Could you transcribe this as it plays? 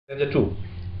2.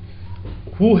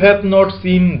 Who hath not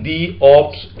seen thee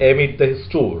oft amid the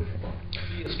store?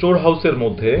 Store হাউসের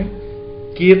মধ্যে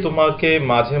কে তোমাকে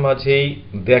মাঝে মাঝেই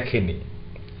দেখেনি।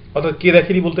 অর্থাৎ কে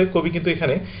দেখেনি বলতে কবি কিন্তু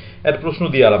এখানে একটা প্রশ্ন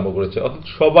দিয়ে আরম্ভ করেছে, অর্থাৎ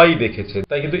সবাই দেখেছে,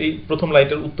 তাই কিন্তু এই প্রথম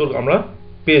লাইনটার উত্তর আমরা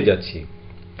পেয়ে যাচ্ছি।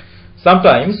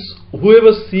 Sometimes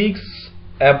whoever seeks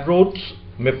abroad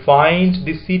may find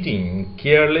thee sitting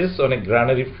careless on a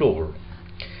granary floor.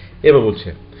 এবার বলছে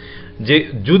যে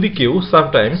যদি কেউ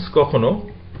সামটাইমস কখনো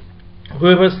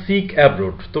whoever seek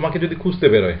abroad তোমাকে যদি খুঁজতে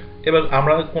বেরোয়। এবার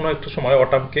আমরা কোনো একটা সময়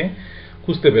অটামকে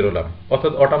খুঁজতে বেরোলাম,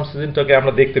 অর্থাৎ অটাম সিজনটাকে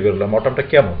আমরা দেখতে বেরোলাম, অটামটা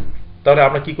কেমন, তাহলে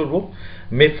আমরা কি করব?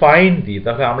 মে ফাইন্ড দি,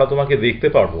 তাহলে আমরা তোমাকে দেখতে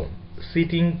পারবো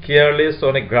sitting careless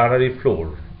on a granary floor,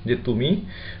 যে তুমি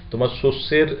তোমার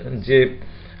শস্যের যে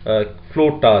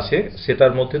ফ্লোরটা আছে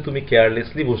সেটার মধ্যে তুমি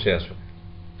কেয়ারলেসলি বসে আছো।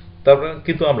 তারপরে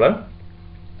কিন্তু আমরা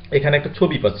এখানে একটা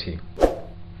ছবি পাচ্ছি,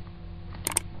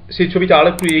 সেই ছবিটা আরো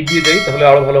একটু এগিয়ে যাই তাহলে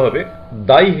আরো ভালো হবে।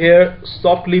 দাই hair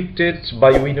soft lifted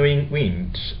by winnowing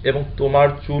wind, এবং তোমার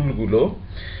চুলগুলো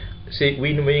সেই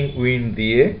উইনোয়িং উইন্ড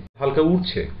দিয়ে হালকা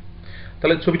উঠছে।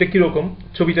 তাহলে ছবিটা কিরকম?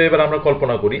 ছবিটা এবার আমরা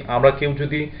কল্পনা করি, আমরা কেউ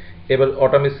যদি এবার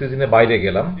অটামের সিজনে বাইরে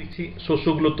গেলাম, দেখছি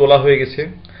শস্যগুলো তোলা হয়ে গেছে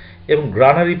এবং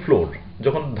গ্রানারি ফ্লোর,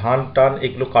 যখন ধান টান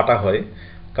এগুলো কাটা হয়,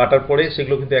 কাটার পরে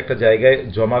সেগুলো কিন্তু একটা জায়গায়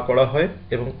জমা করা হয়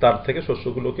এবং তার থেকে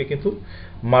শস্যগুলোকে কিন্তু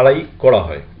মাড়াই করা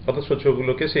হয়, অর্থাৎ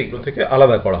শস্যগুলোকে সেইগুলো থেকে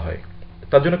আলাদা করা হয়।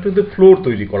 তার জন্য কিন্তু ফ্লোর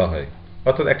তৈরি করা হয়,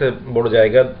 অর্থাৎ একটা বড়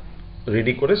জায়গা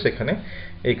রেডি করে সেখানে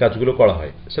এই কাজগুলো করা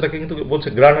হয়, সেটাকে কিন্তু বলছে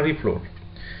গ্রানারি ফ্লোর।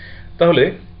 তাহলে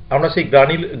আমরা সেই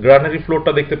গ্রানারি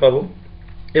ফ্লোরটা দেখতে পাবো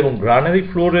এবং গ্রানারি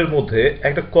ফ্লোরের মধ্যে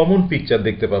একটা কমন পিকচার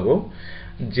দেখতে পাবো,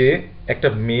 যে একটা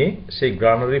মেয়ে সেই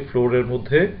গ্রানারি ফ্লোরের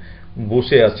মধ্যে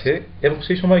বসে আছে এবং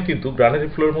সেই সময় কিন্তু গ্রানারি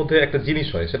ফ্লোরের মধ্যে একটা জিনিস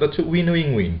হয়, সেটা হচ্ছে উইনোয়িং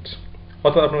উইন্ড।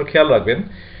 অর্থাৎ আপনারা খেয়াল রাখবেন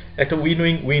একটা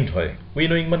উইনোয়িং উইন্ড হয়।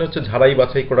 উইনোয়িং মানে হচ্ছে ঝাড়াই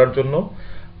বাছাই করার জন্য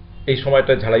এই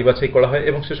সময়টা ঝাড়াই বাছাই করা হয়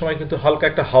এবং সে সময় কিন্তু হালকা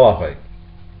একটা হাওয়া হয়।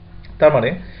 তার মানে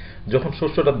যখন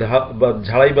শস্যটা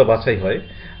ঝাড়াই বা বাছাই হয়,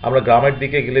 আমরা গ্রামের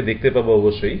দিকে গেলে দেখতে পাবো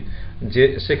অবশ্যই যে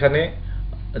সেখানে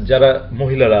যারা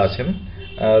মহিলারা আছেন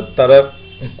তারা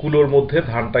কুলোর মধ্যে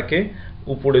ধানটাকে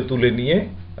উপরে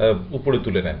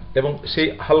তুলে নেন এবং সেই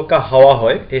হালকা হাওয়া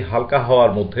হয়, এই হালকা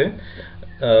হাওয়ার মধ্যে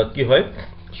কি হয়,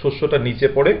 শস্যটা নিচে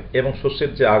পড়ে এবং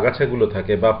শস্যের যে আগাছাগুলো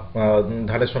থাকে বা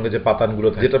ধানের সঙ্গে যে পাতানগুলো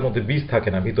থাকে যেটার মধ্যে বীজ থাকে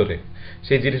না ভিতরে,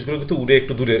 সেই জিনিসগুলো কিন্তু উড়ে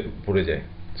একটু দূরে পড়ে যায়।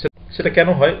 সেটা কেন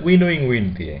হয়? উইনোয়িং উইন্ড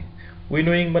দিয়ে।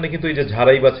 উইনোয়িং মানে কিন্তু এই যে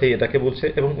ঝাড়াই বাছাই এটাকে বলছে,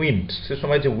 এবং উইন্ড সে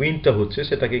সময় যে উইন্ডটা হচ্ছে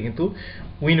সেটাকে কিন্তু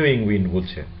উইনোয়িং উইন্ড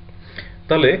বলছে।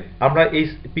 তাহলে আমরা এই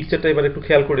পিকচারটা এবার একটু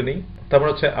খেয়াল করে নিই।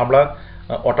 তারপর হচ্ছে আমরা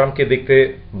অটামকে দেখতে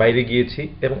বাইরে গিয়েছি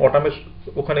এবং অটামের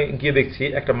ওখানে গিয়ে দেখছি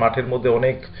একটা মাঠের মধ্যে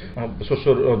অনেক শস্য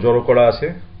জড়ো করা আছে,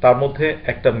 তার মধ্যে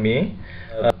একটা মেয়ে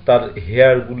তার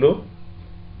হেয়ারগুলো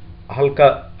হালকা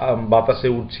বাতাসে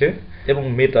উঠছে এবং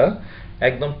মেয়েটা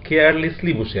একদম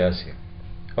কেয়ারলেসলি বসে আছে,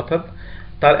 অর্থাৎ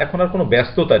তার এখন আর কোনো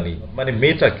ব্যস্ততা নেই। মানে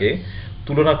মেয়েটাকে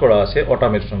তুলনা করা আছে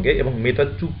অটামের সঙ্গে এবং মেয়েটা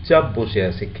চুপচাপ বসে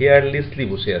আছে, কেয়ারলেসলি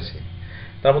বসে আছে,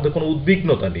 তার মধ্যে কোনো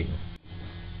উদ্বিগ্নতা নেই।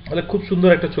 তাহলে খুব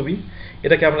সুন্দর একটা ছবি,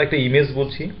 এটাকে আমরা একটা ইমেজ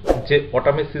বলছি, যে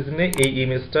অটামের সিজনে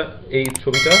এই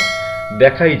ছবিটা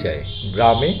দেখাই যায়,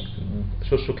 গ্রামে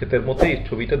শস্য ক্ষেতের মধ্যে এই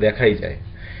ছবিটা দেখাই যায়।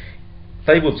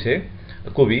 তাই বলছে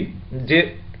কবি যে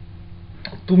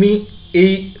তুমি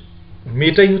এই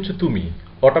মেয়েটাই হচ্ছে তুমি।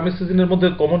 অটামের সিজনের মধ্যে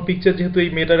কমন পিকচার যেহেতু এই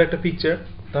মেয়েটার একটা পিকচার,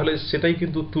 তাহলে সেটাই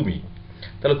কিন্তু তুমি।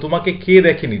 তাহলে তোমাকে কে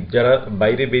দেখেনি? যারা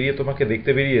বাইরে বেরিয়ে তোমাকে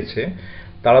দেখতে বেরিয়েছে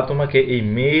তারা তোমাকে এই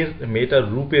মেয়েটার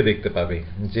রূপে দেখতে পাবে।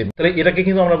 যে তাহলে এটাকে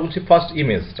কিন্তু আমরা বলছি ফার্স্ট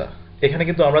ইমেজটা। এখানে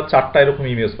কিন্তু আমরা 4টা এরকম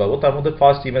ইমেজ পাবো, তার মধ্যে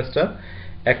ফার্স্ট ইমেজটা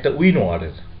একটা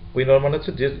উইনোয়ারের। উইনোয়ার মানে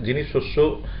হচ্ছে যে যিনি শস্য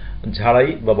ঝাড়াই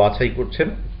বা বাছাই করছেন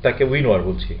তাকে উইনোয়ার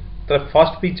বলছি। তাহলে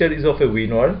ফার্স্ট পিকচার ইজ অফ এ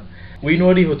উইনোয়ার।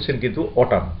 উইনোয়ারই হচ্ছেন কিন্তু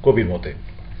অটাম কবির মতে।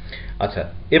 আচ্ছা,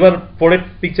 এবার পরের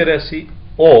পিকচারে আসি।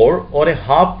 or a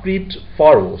half-reaped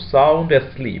furrow sound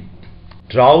asleep,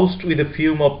 drowsed with the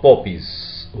fume of poppies,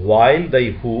 while thy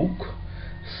hook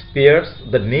spares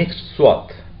the next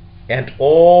swath and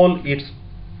all its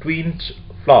twinned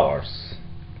flowers.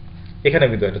 এখানে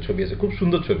কিন্তু একটা ছবি আছে, খুব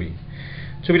সুন্দর ছবি।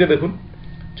 ছবিটা দেখুন,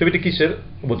 ছবিটা কিসের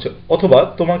বলছে? অথবা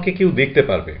তোমাকে কেউ দেখতে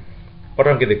পারবে,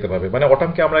 অটামকে দেখতে পারবে। মানে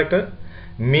অটামকে আমরা একটা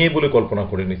মেয়ে বলে কল্পনা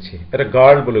করে নিচ্ছি, একটা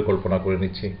গার্ল বলে কল্পনা করে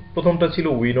নিচ্ছি। প্রথমটা ছিল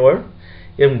উইনোয়ার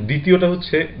এবং দ্বিতীয়টা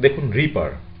হচ্ছে দেখুন রিপার।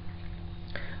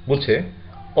 বলছে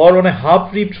or on a half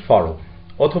ripped Faro,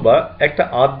 অথবা একটা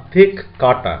অর্ধেক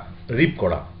কাটা, রিপ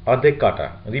করা, অর্ধেক কাটা।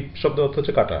 রিপ শব্দ অর্থ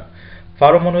হচ্ছে কাটা।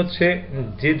 ফারো মনে হচ্ছে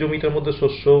যে জমিটার মধ্যে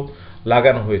শস্য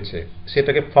লাগানো হয়েছে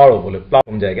সেটাকে ফারো বলে,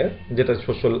 প্লাম জায়গায় যেটা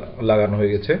শস্য লাগানো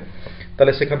হয়ে গেছে,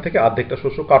 তাহলে সেখান থেকে অর্ধেকটা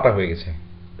শস্য কাটা হয়ে গেছে।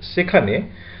 সেখানে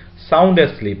সাউন্ড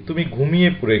অ্যাসলিপ, তুমি ঘুমিয়ে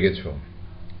পড়ে গেছো।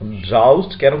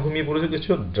 ড্রাউজড, কেন ঘুমিয়ে পড়ে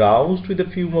গেছো? ড্রাউজড with the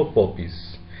fume of Poppy's,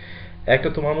 একটা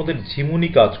তোমার মধ্যে ঝিমুনি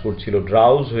কাজ করছিল,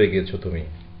 ড্রাউজ হয়ে গেছো তুমি।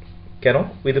 কেন?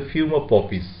 With the fume of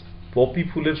Poppy's, poppy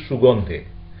ফুলের সুগন্ধে।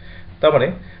 তার মানে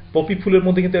পপি ফুলের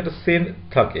মধ্যে কিন্তু একটা সেন্ট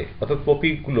থাকে, অর্থাৎ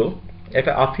পপিগুলো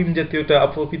একটা আফিম জাতীয়,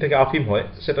 পপি থেকে আফিম হয়,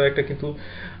 সেটার একটা কিন্তু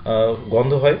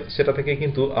গন্ধ হয়, সেটা থেকে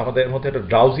কিন্তু আমাদের মধ্যে একটা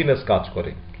ড্রাউজিনেস কাজ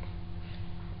করে।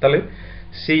 তাহলে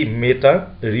সেই মেয়েটা,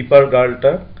 রিপার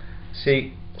গার্লটা সেই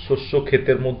শস্য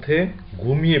ক্ষেতের মধ্যে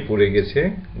ঘুমিয়ে পড়ে গেছে,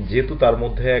 যেহেতু তার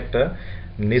মধ্যে একটা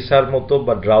নেশার মতো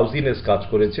বা ড্রাউজিনেস কাজ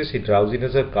করেছে। সেই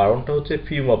ড্রাউজিনেসের কারণটা হচ্ছে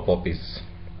ফিউম অফ পপিস।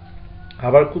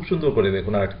 আবার খুব সুন্দর করে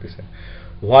দেখুন আর একটা,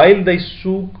 while the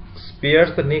সুক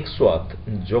spares the next সোয়াথ,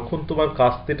 যখন তোমার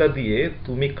কাস্তেটা দিয়ে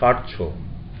তুমি কাটছো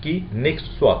কি নেক্সট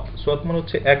সোয়াথ, সোয়াথ মানে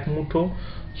হচ্ছে এক মুঠো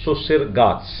শস্যের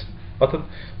গাছ, অর্থাৎ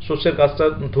শস্যের গাছটা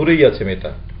ধরেই আছে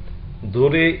মেয়েটা,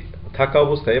 ধরে থাকা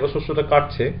অবস্থায় এবার শস্যটা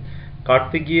কাটছে,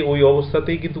 কাটতে গিয়ে ওই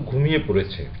অবস্থাতেই কিন্তু ঘুমিয়ে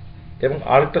পড়েছে। এবং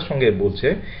আরেকটা সঙ্গে বলছে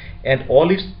অ্যান্ড অল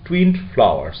ইটস টুইন্ড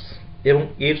ফ্লাওয়ার্স, এবং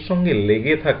এর সঙ্গে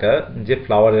লেগে থাকা যে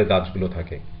ফ্লাওয়ারের গাছগুলো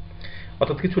থাকে,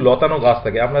 অর্থাৎ কিছু লতানো গাছ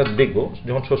থাকে। আমরা দেখব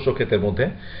যখন শস্য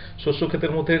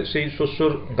ক্ষেতের মধ্যে সেই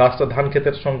শস্যর গাছটা, ধান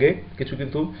ক্ষেতের সঙ্গে কিছু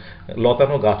কিন্তু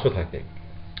লতানো গাছও থাকে,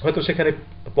 হয়তো সেখানে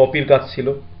পপির গাছ ছিল,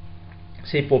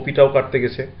 সেই পপিটাও কাটতে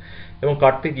গেছে, এবং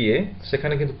কাটতে গিয়ে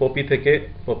সেখানে কিন্তু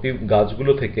পপি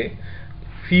গাছগুলো থেকে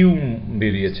ফিউম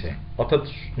বেরিয়েছে, অর্থাৎ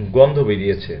গন্ধ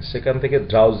বেরিয়েছে, সেখান থেকে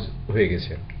ড্রাউজ হয়ে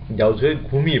গেছে, ড্রাউজ হয়ে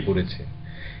ঘুমিয়ে পড়েছে।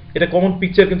 এটা কমন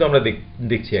পিকচার কিন্তু আমরা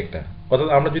দেখছি একটা, অর্থাৎ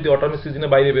আমরা যদি অটামের সিজনে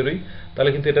বাইরে বেরোই তাহলে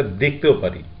কিন্তু এটা দেখতেও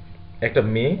পারি। একটা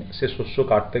মেয়ে, সে শস্য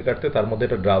কাটতে কাটতে তার মধ্যে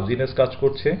একটা ড্রাউজিনেস কাজ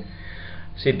করছে,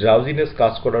 সেই ড্রাউজিনেস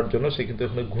কাজ করার জন্য সে কিন্তু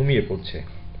এখানে ঘুমিয়ে পড়ছে।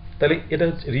 তাহলে এটা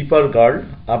হচ্ছে রিপার গার্ল।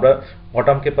 আমরা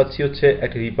অটামকে পাচ্ছি হচ্ছে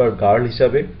একটা রিপার গার্ল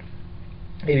হিসাবে।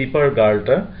 এই রিপার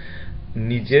গার্লটা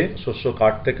নিজে শস্য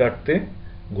কাটতে কাটতে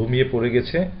ঘুমিয়ে পড়ে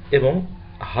গেছে, এবং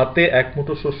হাতে এক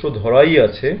মুঠো শস্য ধরাই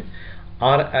আছে,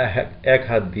 আর এক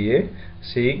হাত দিয়ে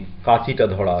সেই কাঁচিটা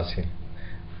ধরা আছে,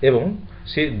 এবং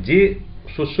সে যে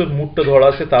শস্যের মুঠটা ধরা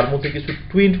আছে তার মধ্যে কিছু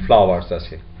টুইন্ড ফ্লাওয়ার্স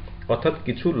আছে, অর্থাৎ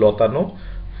কিছু লতানো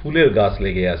ফুলের গাছ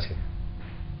লেগে আছে।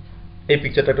 এই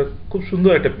পিকচারটা একটা খুব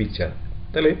সুন্দর একটা পিকচার।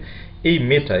 তাহলে এই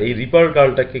মেয়েটা, এই রিপার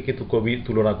গার্লটাকে কিন্তু কবি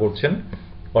তুলনা করছেন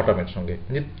অটামের সঙ্গে,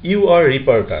 যে you R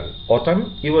reaper girl, autumn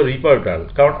you R reaper girl.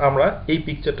 কারণ আমরা এই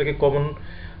পিকচারটাকে কমন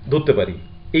ধরতে পারি,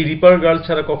 এই রিপার গার্ল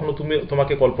ছাড়া কখনো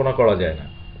তোমাকে কল্পনা করা যায় না।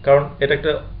 কারণ এটা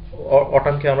একটা,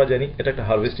 অটামকে আমরা জানি এটা একটা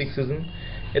হারভেস্টিং সিজন,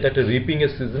 এটা একটা রিপিং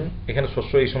এর সিজন, এখানে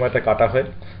শস্য এই সময়টা কাটা হয়।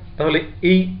 তাহলে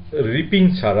এই রিপিং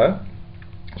ছাড়া,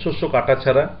 শস্য কাটা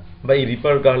ছাড়া, বা এই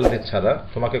রিপার গার্লদের ছাড়া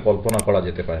তোমাকে কল্পনা করা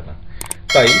যেতে পারে না।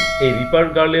 তাই এই রিপার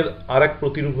গার্লের আর এক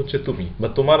প্রতিরূপ হচ্ছে তুমি, বা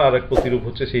তোমার আর এক প্রতিরূপ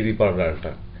হচ্ছে সেই রিপার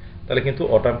গার্লটা। তাহলে কিন্তু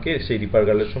অটামকে সেই রিপার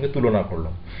গার্লের সঙ্গে তুলনা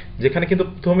করলাম, যেখানে কিন্তু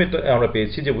প্রথমে আমরা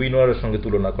পেয়েছি যে উইনোয়ারের সঙ্গে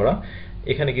তুলনা করা,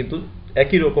 এখানে কিন্তু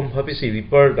একই রকম ভাবে সেই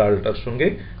রিপার গার্লটার সঙ্গে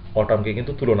অটামকে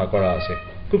কিন্তু তুলনা করা আছে।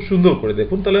 খুব সুন্দর করে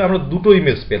দেখুন, তাহলে আমরা দুটো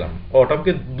ইমেজ পেলাম,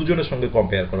 অটামকে দুজনের সঙ্গে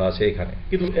কম্পেয়ার করা আছে এখানে।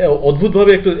 কিন্তু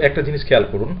অদ্ভুতভাবে একটা জিনিস খেয়াল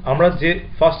করুন, আমরা যে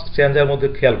ফার্স্ট স্ট্যাঞ্জার মধ্যে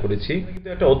খেয়াল করেছি কিন্তু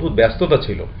একটা অদ্ভুত ব্যস্ততা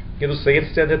ছিল, কিন্তু সেকেন্ড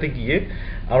স্ট্যাঞ্জাতে গিয়ে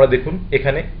আমরা দেখুন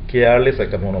এখানে কেয়ারলেস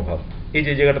একটা মনোভাব, এই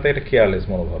যে জায়গাটাতে একটা কেয়ারলেস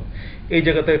মনোভাব, এই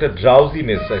জায়গাতে একটা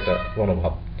ড্রাউজিনেস একটা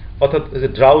মনোভাব, অর্থাৎ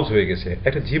ড্রাউজ হয়ে গেছে,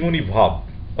 একটা ঝিমুনি ভাব,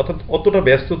 অর্থাৎ অতটা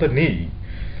ব্যস্ততা নেই।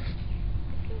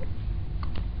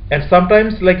 And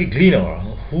sometimes like a gleaner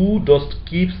who dost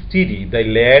keep steady thy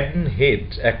laden head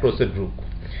across a brook,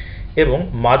 এবং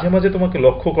মাঝে মাঝে তোমাকে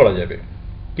লক্ষ্য করা যাবে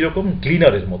কিরকম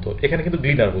গ্লিনারের মতো। এখানে কিন্তু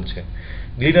গ্লিনার বলছে,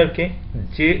 গ্লিনারকে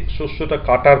যে শস্যটা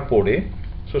কাটার পরে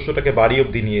শস্যটাকে বাড়ি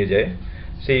অবধি নিয়ে যায়,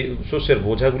 সেই শস্যের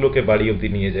বোঝাগুলোকে বাড়ি অবধি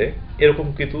নিয়ে যায়, এরকম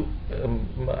কিন্তু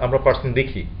আমরা পার্সন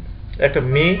দেখি। একটা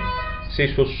মেয়ে সেই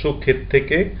শস্য ক্ষেত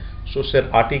থেকে শস্যের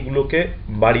আটিগুলোকে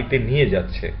বাড়িতে নিয়ে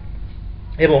যাচ্ছে,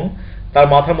 এবং তার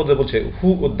মাথার মধ্যে বলছে হু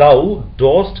দাউ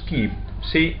ডস্ট কিপ,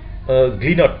 সেই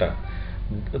গ্লিনারটা,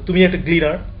 তুমি একটা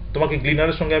গ্লিনার, তোমাকে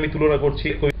গ্লিনারের সঙ্গে আমি তুলনা করছি।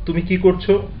 তুমি কি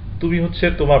করছো? তুমি হচ্ছে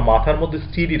তোমার মাথার মধ্যে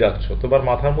স্টিডি রাখছো, তোমার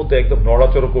মাথার মধ্যে একদম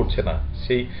নড়াচড়া করছে না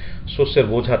সেই শস্যের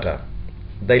বোঝাটা।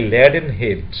 দাই ল্যাডেন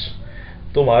হেড,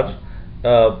 তোমার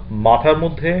মাথার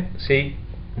মধ্যে সেই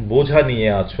বোঝা নিয়ে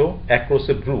আছো অ্যাক্রস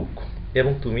এ ব্রুক,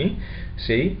 এবং তুমি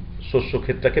সেই শস্য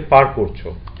ক্ষেতটাকে পার করছো।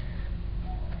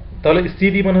 তাহলে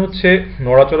স্টিডি মানে হচ্ছে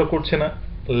নড়াচড়া করছে না,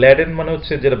 ল্যাডেন মানে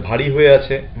হচ্ছে যেটা ভারী হয়ে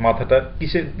আছে, মাথাটা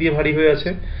কিসের দিয়ে ভারী হয়ে আছে?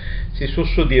 সেই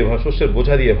শস্য দিয়ে, শস্যের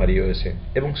বোঝা দিয়ে ভারী হয়েছে,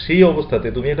 এবং সেই অবস্থাতে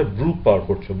তুমি একটা ব্রুক পার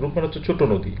করছো। ব্রুক মানে হচ্ছে ছোট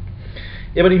নদী।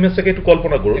 এবার ইমেজটাকে একটু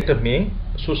কল্পনা করো, একটা মেয়ে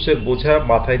শস্যের বোঝা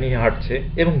মাথায় নিয়ে হাঁটছে,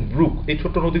 এবং ব্রুক, এই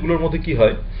ছোট নদীগুলোর মধ্যে কি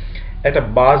হয়, একটা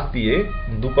বাঁশ দিয়ে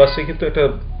দুপাশে কিন্তু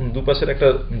দুপাশের একটা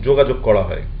যোগাযোগ করা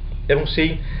হয়, এবং সেই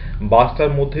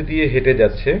বাসটার মধ্যে দিয়ে হেঁটে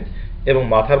যাচ্ছে এবং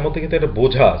মাথার মধ্যে কিন্তু একটা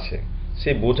বোঝা আছে,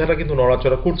 সেই বোঝাটা কিন্তু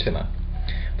নড়াচড়া করছে না।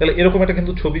 তাহলে এরকম একটা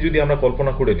কিন্তু ছবি যদি আমরা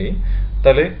কল্পনা করে নিই,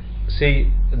 তাহলে সেই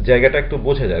জায়গাটা একটু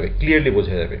বোঝা যাবে, ক্লিয়ারলি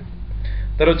বোঝা যাবে।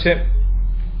 তাহলে হচ্ছে,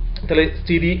 তাহলে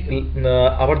স্টিডি,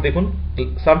 আবার দেখুন,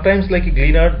 সামটাইমস লাইক এ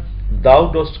গ্লিনার দাউ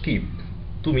ডস্ট কিপ,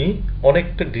 তুমি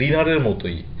অনেকটা গ্লিনারের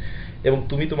মতোই, এবং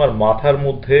তুমি তোমার মাথার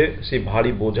মধ্যে সেই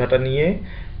ভারী বোঝাটা নিয়ে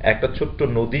একটা ছোট্ট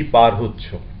নদী পার হচ্ছ,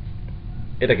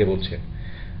 এটাকে বলছে।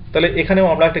 তাহলে এখানেও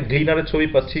আমরা একটা গ্লিনারের ছবি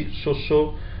পাচ্ছি, শস্য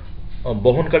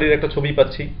বহনকারীর একটা ছবি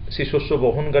পাচ্ছি। সেই শস্য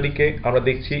বহনকারীকে আমরা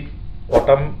দেখছি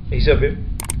অটাম হিসাবে।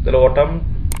 তাহলে অটাম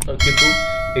কিন্তু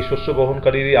এই শস্য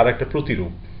বহনকারীরই আর একটা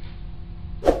প্রতিরূপ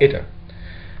এটা।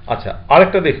 আচ্ছা,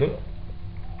 আরেকটা দেখুন,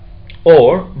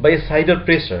 or by a cider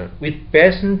presser with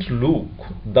patient look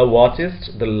thou watchest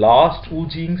the last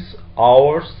oozings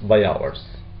hours by hours।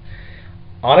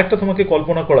 আরেকটা তোমাকে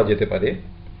কল্পনা করা যেতে পারে,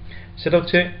 সেটা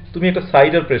হচ্ছে তুমি একটা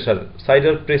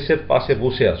সাইডার প্রেসের পাশে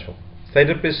বসে আছো।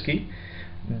 সাইডার প্রেস কি,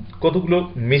 কতগুলো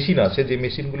মেশিন আছে, যে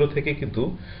মেশিনগুলো থেকে কিন্তু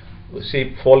সেই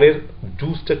ফলের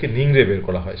জুসটাকে নিংড়ে বের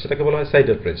করা হয়, সেটাকে বলা হয়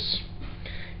সাইডার প্রেস।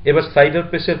 এবার সাইডার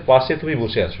প্রেসের পাশে তুমি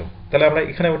বসে আছো, তাহলে আমরা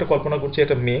এখানে ওটা কল্পনা করছি,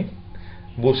 একটা মেয়ে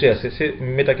বসে আছে, সে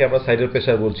মেয়েটাকে আমরা সাইডার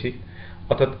প্রেসার বলছি,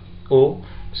 অর্থাৎ ও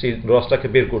সেই রসটাকে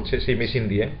বের করছে সেই মেশিন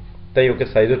দিয়ে, তাই ওকে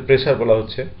সাইডার প্রেসার বলা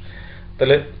হচ্ছে।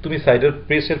 তাহলে তুমি সাইডার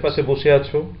প্রেসের পাশে বসে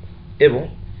আছো এবং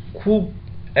খুব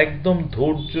একদম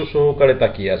ধৈর্য সহকারে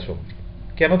তাকিয়ে আছো।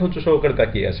 কেন ধৈর্য সহকারে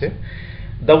তাকিয়ে আছে?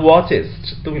 দ্য ওয়াচেস্ট,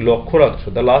 তুমি লক্ষ্য রাখছো,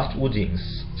 দ্য লাস্ট উজিংস,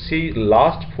 সেই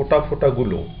লাস্ট ফোটা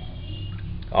ফোটাগুলো,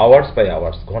 আওয়ার্স বাই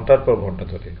আওয়ার্স, ঘন্টার পর ঘন্টা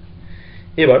ধরে।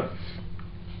 এবার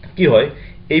কি হয়,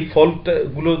 এই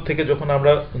ফলগুলো থেকে যখন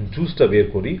আমরা জুসটা বের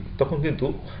করি, তখন কিন্তু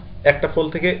একটা ফল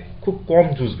থেকে খুব কম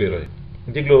জুস বের হয়,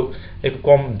 যেগুলো একটু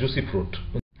কম জুসি ফ্রুট।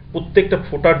 প্রত্যেকটা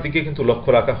ফোটার দিকে কিন্তু লক্ষ্য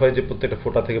রাখা হয় যে প্রত্যেকটা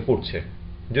ফোটা থেকে পড়ছে।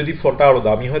 যদি ফলটা আরো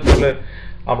দামি হয়, তাহলে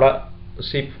আমরা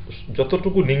সেই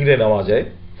যতটুকু নিংড়ে নেওয়া যায়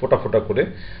ফোটা ফোটা করে,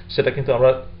 সেটা কিন্তু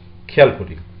আমরা খেয়াল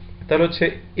করি। তাহলে হচ্ছে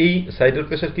এই সাইডার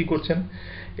প্রেসার কি করছেন,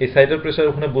 এই সাইডার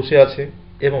প্রেসার ওখানে বসে আছে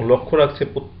এবং লক্ষ্য রাখছে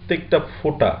প্রত্যেকটা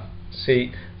ফোটা সেই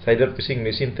সাইডার প্রেসিং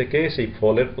মেশিন থেকে সেই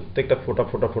ফলের প্রত্যেকটা ফোটা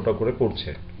ফোটা ফোটা করে পড়ছে।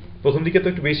 প্রথম দিকে তো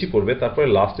একটু বেশি পড়বে, তারপরে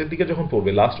লাস্টের দিকে যখন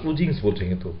পড়বে, লাস্ট উজিংস বলছে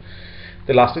কিন্তু,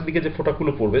 তো লাস্টের দিকে যে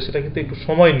ফোটাগুলো পড়বে সেটা কিন্তু একটু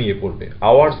সময় নিয়ে পড়বে,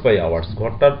 আওয়ার্স বাই আওয়ার্স,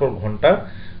 ঘন্টার পর ঘন্টা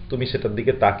তুমি সেটার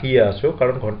দিকে তাকিয়ে আছো,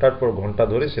 কারণ ঘন্টার পর ঘন্টা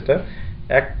ধরে সেটা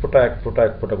এক ফোঁটা এক ফোঁটা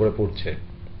এক ফোঁটা করে পড়ছে,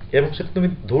 এবং সেটা তুমি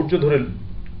ধৈর্য ধরে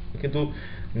কিন্তু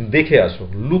দেখে আসো,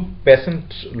 প্যাশেন্ট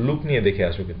লুক নিয়ে দেখে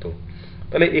আসো কিন্তু।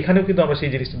 তাহলে এখানেও কিন্তু আমরা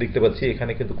সেই জিনিসটা দেখতে পাচ্ছি,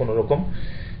 এখানে কিন্তু কোনো রকম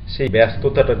সেই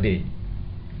ব্যস্ততাটা নেই।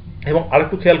 এবং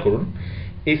আরেকটু খেয়াল করুন,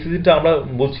 এই সিজনটা আমরা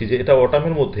বলছি যে এটা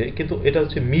অটামের মধ্যে, কিন্তু এটা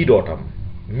হচ্ছে মিড অটাম।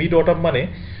 মিড অটাম মানে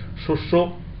শস্য,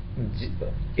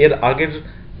 এর আগের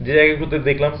যে জায়গাগুলোতে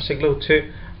দেখলাম সেগুলো হচ্ছে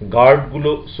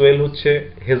গার্ডগুলো সোয়েল হচ্ছে,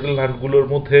 হেজেলনাটগুলোর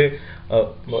মধ্যে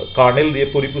কার্নেল দিয়ে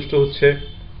পরিপুষ্ট হচ্ছে,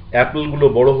 অ্যাপেলগুলো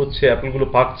বড় হচ্ছে, অ্যাপেলগুলো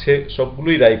পাকছে,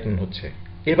 সবগুলোই রাইপেন হচ্ছে।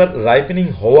 এবার রাইপেনিং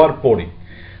হওয়ার পরে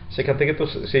সেখান থেকে তো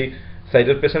সেই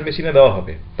সাইডার প্রেসার মেশিনে দেওয়া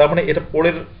হবে, তার মানে এটা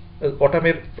পরের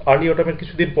অটামের, আর্লি অটামের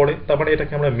কিছুদিন পরে, তার মানে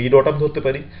এটাকে আমরা মিড অটাম ধরতে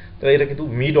পারি। তাহলে এটা কিন্তু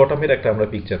মিড অটামের একটা আমরা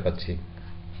পিকচার পাচ্ছি।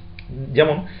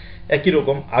 যেমন একই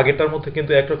রকম আগেরটার মধ্যে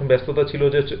কিন্তু একরকম ব্যস্ততা ছিল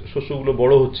যে শস্যগুলো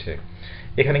বড় হচ্ছে,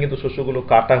 এখানে কিন্তু শস্যগুলো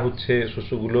কাটা হচ্ছে,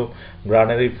 শস্যগুলো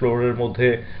গ্রানারি ফ্লোরের মধ্যে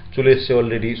চলে এসছে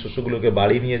অলরেডি, শস্যগুলোকে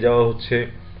বাড়ি নিয়ে যাওয়া হচ্ছে,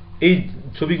 এই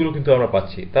ছবিগুলো কিন্তু আমরা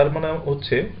পাচ্ছি। তার মানে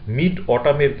হচ্ছে মিড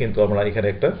অটামের কিন্তু আমরা এখানে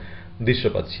একটা দৃশ্য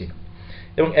পাচ্ছি।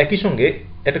 এবং একই সঙ্গে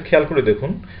একটা খেয়াল করে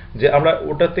দেখুন যে আমরা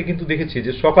ওটাতে কিন্তু দেখেছি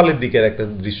যে সকালের দিকের একটা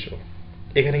দৃশ্য,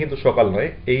 এখানে কিন্তু সকাল নয়,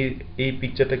 এই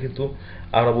পিকচারটা কিন্তু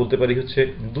আমরা বলতে পারি হচ্ছে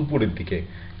দুপুরের দিকে,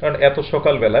 কারণ এত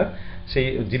সকালবেলা সেই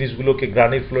জিনিসগুলোকে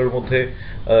গ্রানির ফ্লোরের মধ্যে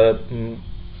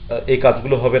এই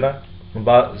কাজগুলো হবে না,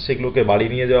 বা সেগুলোকে বাড়ি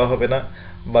নিয়ে যাওয়া হবে না,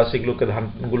 বা সেগুলোকে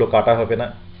ধানগুলো কাটা হবে না,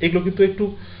 এগুলো কিন্তু একটু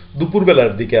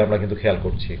দুপুরবেলার দিকে আমরা কিন্তু খেয়াল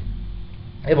করছি।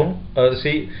 এবং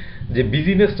সেই যে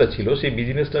বিজিনেসটা ছিল, সেই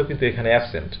বিজিনেসটাও কিন্তু এখানে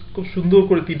অ্যাবসেন্ট। খুব সুন্দর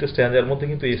করে তিনটা স্ট্যান্ডার মধ্যে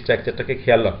কিন্তু এই স্ট্রাকচারটাকে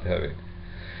খেয়াল রাখতে হবে।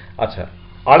 আচ্ছা,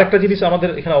 আর একটা জিনিস আমাদের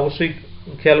এখানে অবশ্যই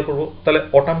খেয়াল করব, তাহলে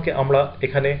অটামকে আমরা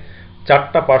এখানে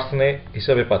চারটা পার্সনে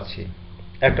হিসাবে পাচ্ছি।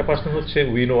 একটা পার্সন হচ্ছে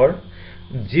উইনোয়ার,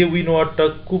 যে উইনোয়ারটা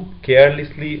খুব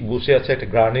কেয়ারলেসলি বসে আছে একটা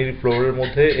গ্রানারি ফ্লোরের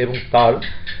মধ্যে, এবং তার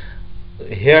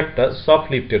হেয়ারটা সফট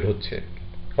লিফটেড হচ্ছে,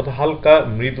 অর্থাৎ হালকা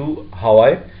মৃদু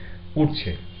হাওয়ায়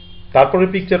উঠছে। তারপরে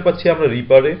পিকচার পাচ্ছি আমরা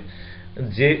রিপারে,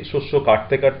 যে শস্য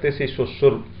কাটতে কাটতে সেই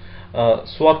শস্যর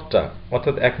সোয়াদটা,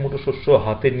 অর্থাৎ এক মুঠো শস্য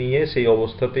হাতে নিয়ে সেই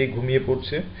অবস্থাতেই ঘুমিয়ে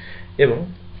পড়ছে, এবং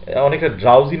অনেকটা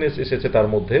ড্রাউজিনেস এসেছে তার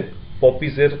মধ্যে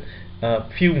পপিজের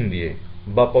ফিউম দিয়ে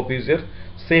বা পপিজের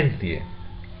সেন্ট দিয়ে।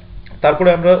 তারপরে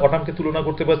আমরা অটামকে তুলনা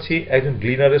করতে পারছি একজন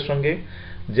গ্লিনারের সঙ্গে,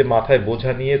 যে মাথায়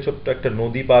বোঝা নিয়ে ছোট্ট একটা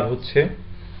নদী পার হচ্ছে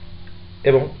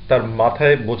এবং তার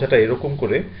মাথায় বোঝাটা এরকম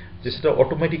করে যে সেটা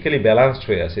অটোমেটিক্যালি ব্যালান্সড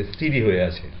হয়ে আছে, স্টিডি হয়ে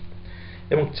আছে।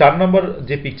 এবং 4 নম্বর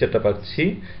যে পিকচারটা পাচ্ছি,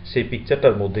 সেই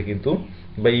পিকচারটার মধ্যে কিন্তু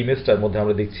বা ইমেজটার মধ্যে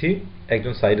আমরা দেখছি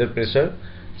একজন সাইডের প্রেসার,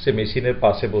 সে মেশিনের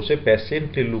পাশে বসে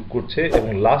প্যাশেন্টলি লুক করছে এবং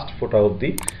লাস্ট ফোঁটা অবধি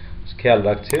খেয়াল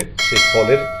রাখছে সেই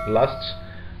ফলের লাস্ট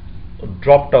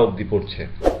ড্রপটা অবধি পড়ছে।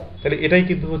 তাহলে এটাই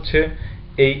কিন্তু হচ্ছে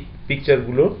এই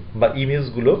পিকচারগুলো বা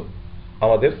ইমেজগুলো,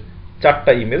 আমাদের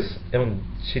 4টা ইমেজ, এবং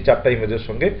সেই 4টা ইমেজের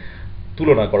সঙ্গে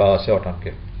তুলনা করা আছে অটামকে।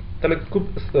 তাহলে খুব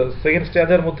সেকেন্ড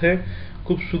স্ট্যান্ডার মধ্যে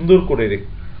খুব সুন্দর করে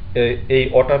এই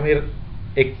অটামের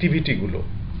অ্যাক্টিভিটিগুলো,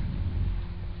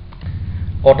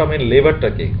 অটামের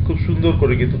লেবারটাকে খুব সুন্দর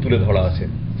করে কিন্তু তুলে ধরা আছে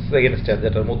সেকেন্ড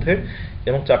স্ট্যান্ডারটার মধ্যে,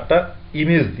 এবং 4টা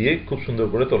ইমেজ দিয়ে খুব সুন্দর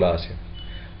করে তোলা আছে।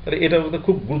 তাহলে এটার মধ্যে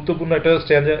খুব গুরুত্বপূর্ণ একটা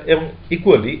স্ট্যান্ডার, এবং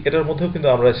ইকুয়ালি এটার মধ্যেও কিন্তু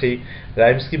আমরা সেই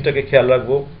রাইম স্কিমটাকে খেয়াল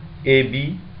রাখবো। A B,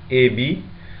 A B,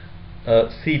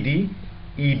 CD,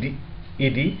 ED,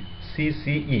 ED,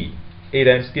 CCE, এই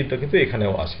রাইম স্কিমটা কিন্তু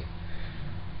এখানেও আছে।